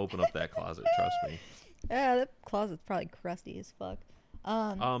want to open up that closet, trust me. Yeah, that closet's probably crusty as fuck.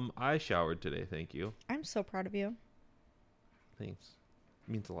 I showered today, thank you. I'm so proud of you. Thanks.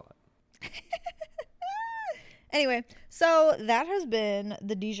 Means a lot. Anyway, so that has been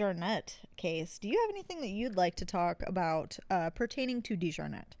the DeJarnette case. Do you have anything that you'd like to talk about pertaining to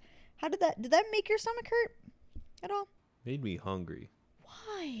DeJarnette? How did that make your stomach hurt at all? Made me hungry.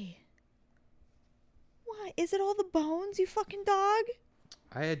 Why? Why? Is it all the bones, you fucking dog?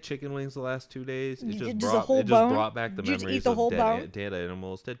 I had chicken wings the last 2 days. It Just just a whole brought bone? brought back the Did you just memories eat the of whole bone? dead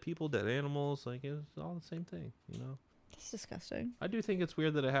animals, dead people, dead animals. Like it's all the same thing, you know. That's disgusting. I do think it's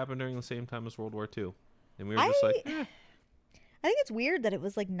weird that it happened during the same time as World War II, and we were just like, I think it's weird that it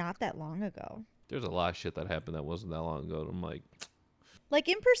was like not that long ago. there's a lot of shit that happened that wasn't that long ago. And I'm like,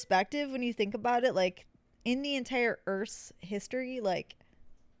 In perspective, when you think about it, like in the entire Earth's history, like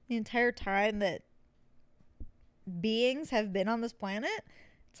the entire time that beings have been on this planet,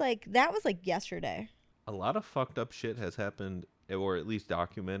 it's like that was like yesterday. a lot of fucked up shit has happened, or at least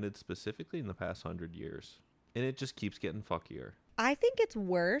documented specifically in the past 100 years, and it just keeps getting fuckier. I think it's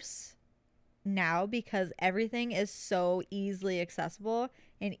worse now because everything is so easily accessible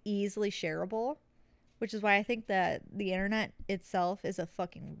and easily shareable, which is why I think that the internet itself is a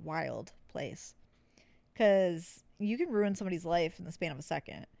fucking wild place. Because you can ruin somebody's life in the span of a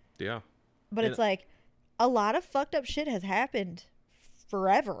second. Yeah. But it's like a lot of fucked up shit has happened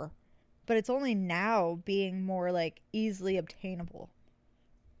forever, but it's only now being more like easily obtainable.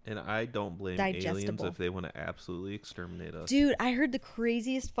 And I don't blame aliens Digestible. if they want to absolutely exterminate us. Dude, I heard the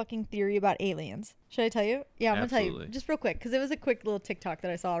craziest fucking theory about aliens. Should I tell you? Yeah, I'm going to tell you Absolutely. just real quick because it was a quick little TikTok that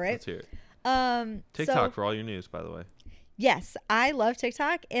I saw, right? Let's hear it. So, TikTok for all your news, by the way. yes, I love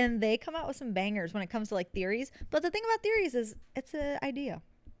TikTok and they come out with some bangers when it comes to like theories. But the thing about theories is it's an idea.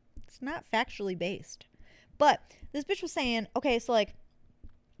 It's not factually based. But this bitch was saying, okay, so like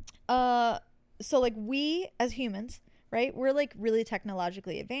we as humans, right? We're like really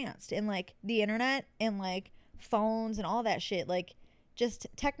technologically advanced and like the internet and like phones and all that shit, like just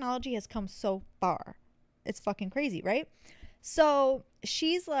technology has come so far. It's fucking crazy, right? So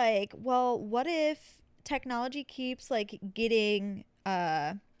she's like, well, what if technology keeps like getting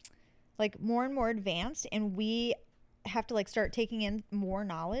like more and more advanced and we have to like start taking in more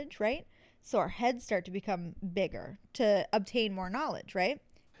knowledge, right? So our heads start to become bigger to obtain more knowledge, right?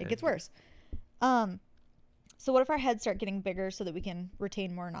 It gets worse. So what if our heads start getting bigger so that we can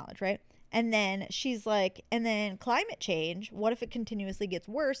retain more knowledge, right? And then she's like, and then climate change, what if it continuously gets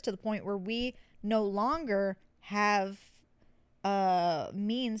worse to the point where we no longer have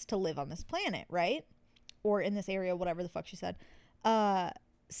means to live on this planet, right? Or in this area, whatever the fuck she said.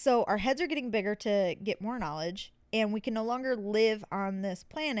 So our heads are getting bigger to get more knowledge and we can no longer live on this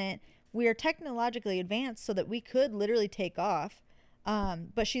planet. We are technologically advanced so that we could literally take off.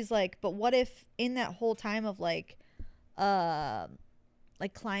 But she's like, but what if in that whole time of like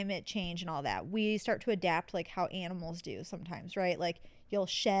climate change and all that, we start to adapt like how animals do sometimes, right? Like you'll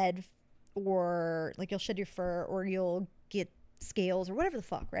shed or like you'll shed your fur or you'll get scales or whatever the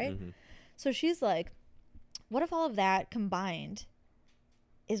fuck, right? Mm-hmm. So she's like, what if all of that combined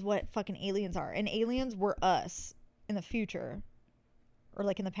is what fucking aliens are? And aliens were us in the future or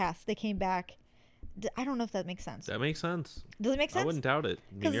like in the past. They came back. I don't know if that makes sense. That makes sense. Does it make sense? I wouldn't doubt it.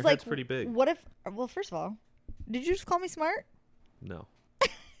 I mean, 'Cause your it's like, head's pretty big. What if, well, first of all, did you just call me smart? No.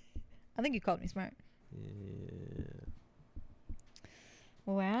 I think you called me smart. Yeah.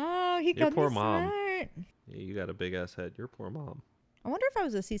 Wow, he Your called poor me mom. smart. Yeah, you got a big ass head. Your poor mom. I wonder if I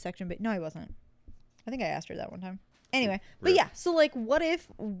was a C-section, but no, I wasn't. I think I asked her that one time. Anyway, but Rip. yeah, so like, what if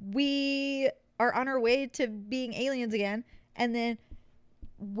we are on our way to being aliens again, and then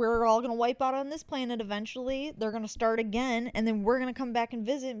we're all going to wipe out on this planet eventually. They're going to start again. And then we're going to come back and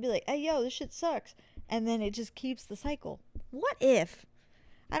visit and be like, hey, yo, this shit sucks. And then it just keeps the cycle. What if?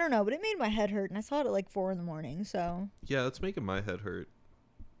 I don't know, but it made my head hurt. And I saw it at like 4 a.m. So. Yeah, it's making my head hurt.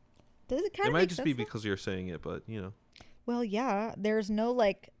 Does it kind of It might make just sense be though? because you're saying it, but, you know. Well, yeah. There's no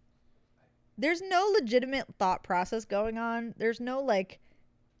legitimate thought process going on. There's no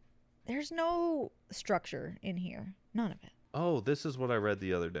structure in here. None of it. Oh, this is what I read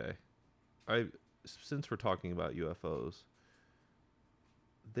the other day. Since we're talking about UFOs,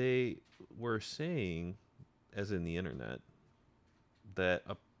 they were saying, as in the internet, that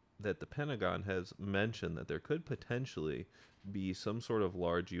the Pentagon has mentioned that there could potentially be some sort of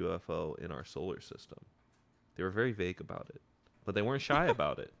large UFO in our solar system. They were very vague about it, but they weren't shy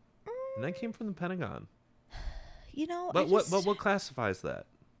about it. And that came from the Pentagon. You know, But what classifies that?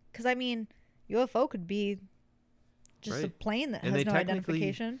 Because, I mean, UFO could be just a Right. plane that And has they no technically-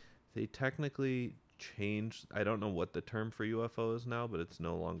 identification. They technically changed. I don't know what the term for UFO is now, but it's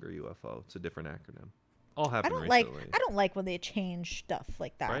no longer UFO. It's a different acronym. All I happened don't recently. like when they change stuff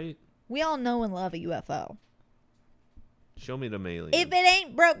like that. Right? We all know and love a UFO. Show me the aliens. If it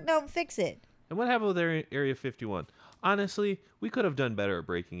ain't broke, don't fix it. And what happened with Area 51? Honestly, we could have done better at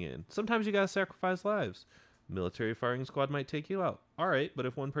breaking in. Sometimes you gotta sacrifice lives. Military firing squad might take you out. All right, but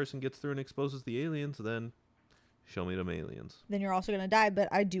if one person gets through and exposes the aliens, then show me them aliens. Then you're also going to die, but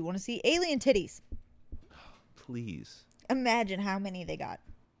I do want to see alien titties. Please. Imagine how many they got.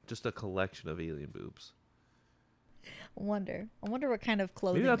 Just a collection of alien boobs. I wonder what kind of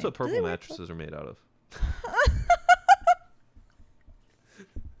clothing. Maybe that's what Do they purple wear mattresses are made out of.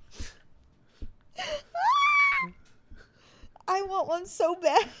 I want one so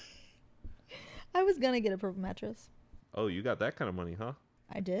bad. I was going to get a purple mattress. Oh, you got that kind of money, huh?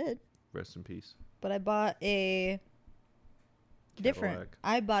 I did. Rest in peace. But I bought a different. Cadillac.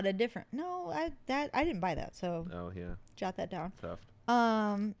 I bought a different. No, I didn't buy that. So Oh, yeah. jot that down. Theft.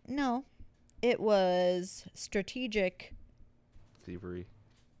 No, it was strategic Thievery.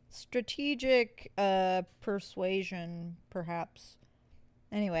 persuasion, perhaps.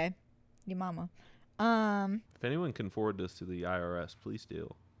 Anyway, your mama. If anyone can forward this to the IRS, please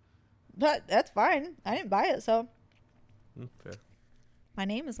do. But that's fine. I didn't buy it, so Fair. my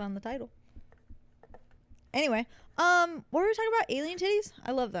name is on the title. Anyway, what were we talking about? Alien titties?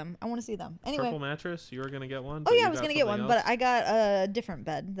 I love them. I want to see them. Anyway. Purple mattress? You were going to get one? Oh but yeah, you I was got gonna get something one, but else? I got a different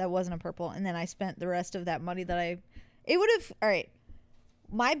bed that wasn't a purple, and then I spent the rest of that money that it would have. All right,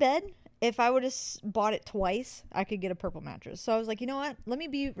 my bed. If I would have bought it twice, I could get a purple mattress. So I was like, you know what? Let me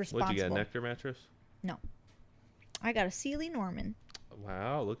be responsible. What'd you get, a Nectar mattress? No, I got a Sealy Norman.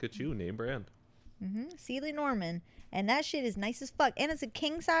 Wow, look at you, name brand. Sealy Norman, and that shit is nice as fuck. And it's a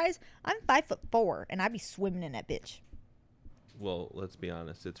king size. I'm 5'4", and I be swimming in that bitch. Well, let's be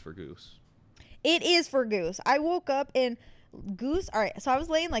honest, it's for Goose. It is for Goose. I woke up and Goose. All right, so I was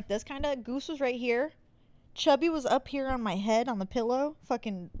laying like this, kind of. Goose was right here. Chubby was up here on my head on the pillow,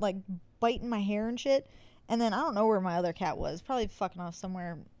 fucking like biting my hair and shit. And then I don't know where my other cat was. Probably fucking off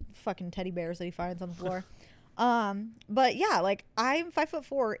somewhere. Fucking teddy bears that he finds on the floor. But yeah, like I'm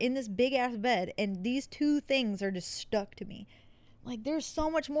 5'4" in this big ass bed, and these two things are just stuck to me. Like there's so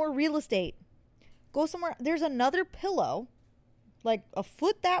much more real estate. Go somewhere. There's another pillow, like a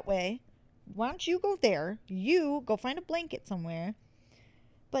foot that way. Why don't you go there? You go find a blanket somewhere.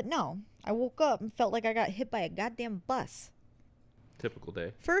 But no, I woke up and felt like I got hit by a goddamn bus. Typical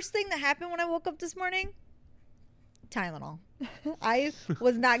day. First thing that happened when I woke up this morning, Tylenol. I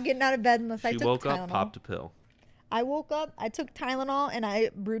was not getting out of bed unless I She took woke Tylenol. up, popped a pill. I woke up, I took Tylenol, and I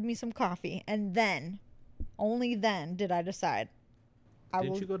brewed me some coffee. And then, only then, did I decide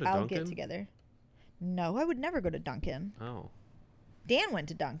Didn't you go to I'll Dunkin'? get together. No, I would never go to Dunkin'. Oh. Dan went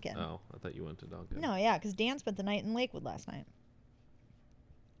to Dunkin'. Oh, I thought you went to Dunkin'. No, yeah, because Dan spent the night in Lakewood last night.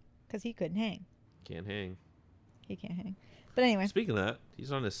 Because he couldn't hang. Can't hang. He can't hang. But anyway, Speaking of that,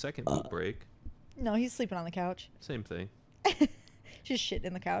 he's on his second boot break. no, he's sleeping on the couch. Same thing. Just shit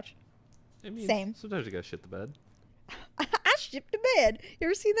in the couch. I mean, Same. Sometimes you gotta shit the bed. I shipped to bed. You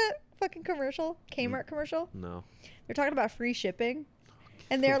ever seen that fucking commercial? Kmart commercial? No. They're talking about free shipping.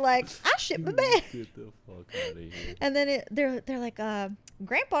 And they're like, I shipped my bed. Get the fuck out of here. And then they're like,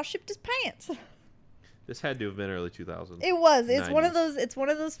 Grandpa shipped his pants. This had to have been early 2000s. It was. It's one of 90s. those. It's one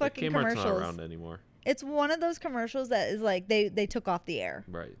of those fucking Kmart's commercials. not around anymore. It's one of those commercials that is like they took off the air.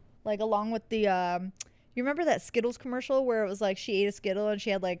 Right. Like along with the you remember that Skittles commercial where it was like she ate a Skittle and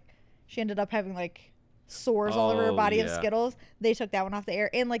she ended up having like sores all over her Oh, body of yeah. Skittles. They took that one off the air.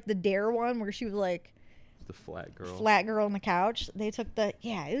 And like the Dare one where she was like The flat girl. Flat girl on the couch. They took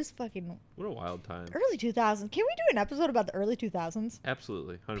it was fucking What a wild time. early 2000s. Can we do an episode about the early 2000s?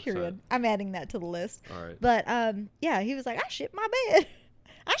 Absolutely. 100%. Period. I'm adding that to the list. All right. But yeah, he was like, I shit my bed.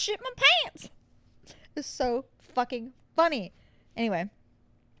 I shit my pants. It's so fucking funny. Anyway,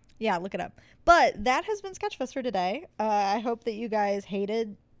 yeah, look it up. But that has been Sketchfest for today. I hope that you guys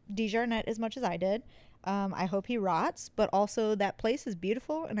hated DeJarnette as much as I did. I hope he rots, but also that place is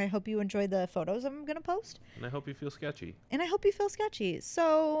beautiful, and I hope you enjoy the photos I'm going to post. And I hope you feel sketchy.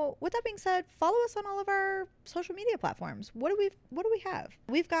 So, with that being said, follow us on all of our social media platforms. What do we have?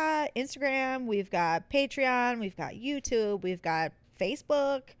 We've got Instagram, we've got Patreon, we've got YouTube, we've got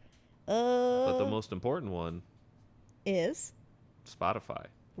Facebook. But the most important one is Spotify.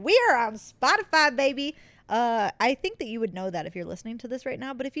 We are on Spotify, baby. I think that you would know that if you're listening to this right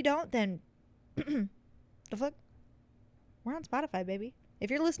now, but if you don't, then the fuck? We're on Spotify, baby. If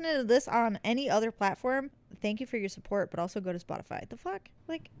you're listening to this on any other platform, thank you for your support, but also go to Spotify. The fuck?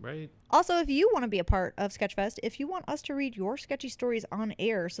 Right. Also, if you want to be a part of Sketchfest, if you want us to read your sketchy stories on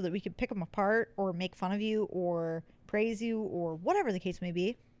air so that we can pick them apart or make fun of you or praise you or whatever the case may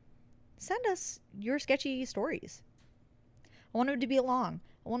be, send us your sketchy stories. I want them to be long.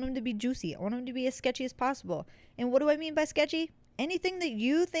 I want them to be juicy. I want them to be as sketchy as possible. And what do I mean by sketchy? Anything that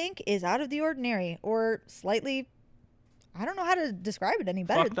you think is out of the ordinary or slightly, I don't know how to describe it any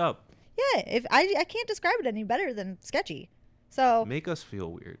better. Fucked up. Yeah, if I can't describe it any better than sketchy. So make us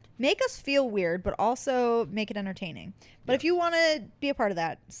feel weird. Make us feel weird, but also make it entertaining. But if you want to be a part of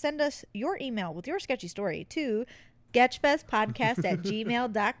that, send us your email with your sketchy story to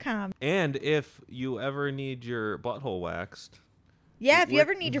sketchfestpodcast@gmail.com. And if you ever need your butthole waxed. Yeah, if you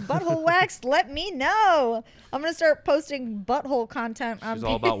ever need your butthole waxed, let me know. I'm going to start posting butthole content on She's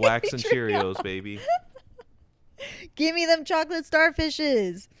all about wax and Cheerios, baby. Give me them chocolate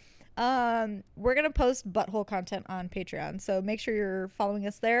starfishes. We're going to post butthole content on Patreon, so make sure you're following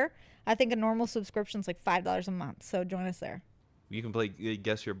us there. I think a normal subscription is like $5 a month, so join us there. You can play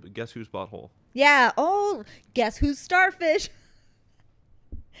guess whose butthole. Yeah. Oh, guess who's starfish?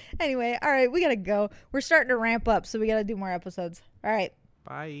 Anyway, all right, we got to go. We're starting to ramp up, so we got to do more episodes. All right.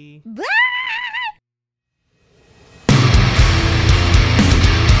 Bye. Bye.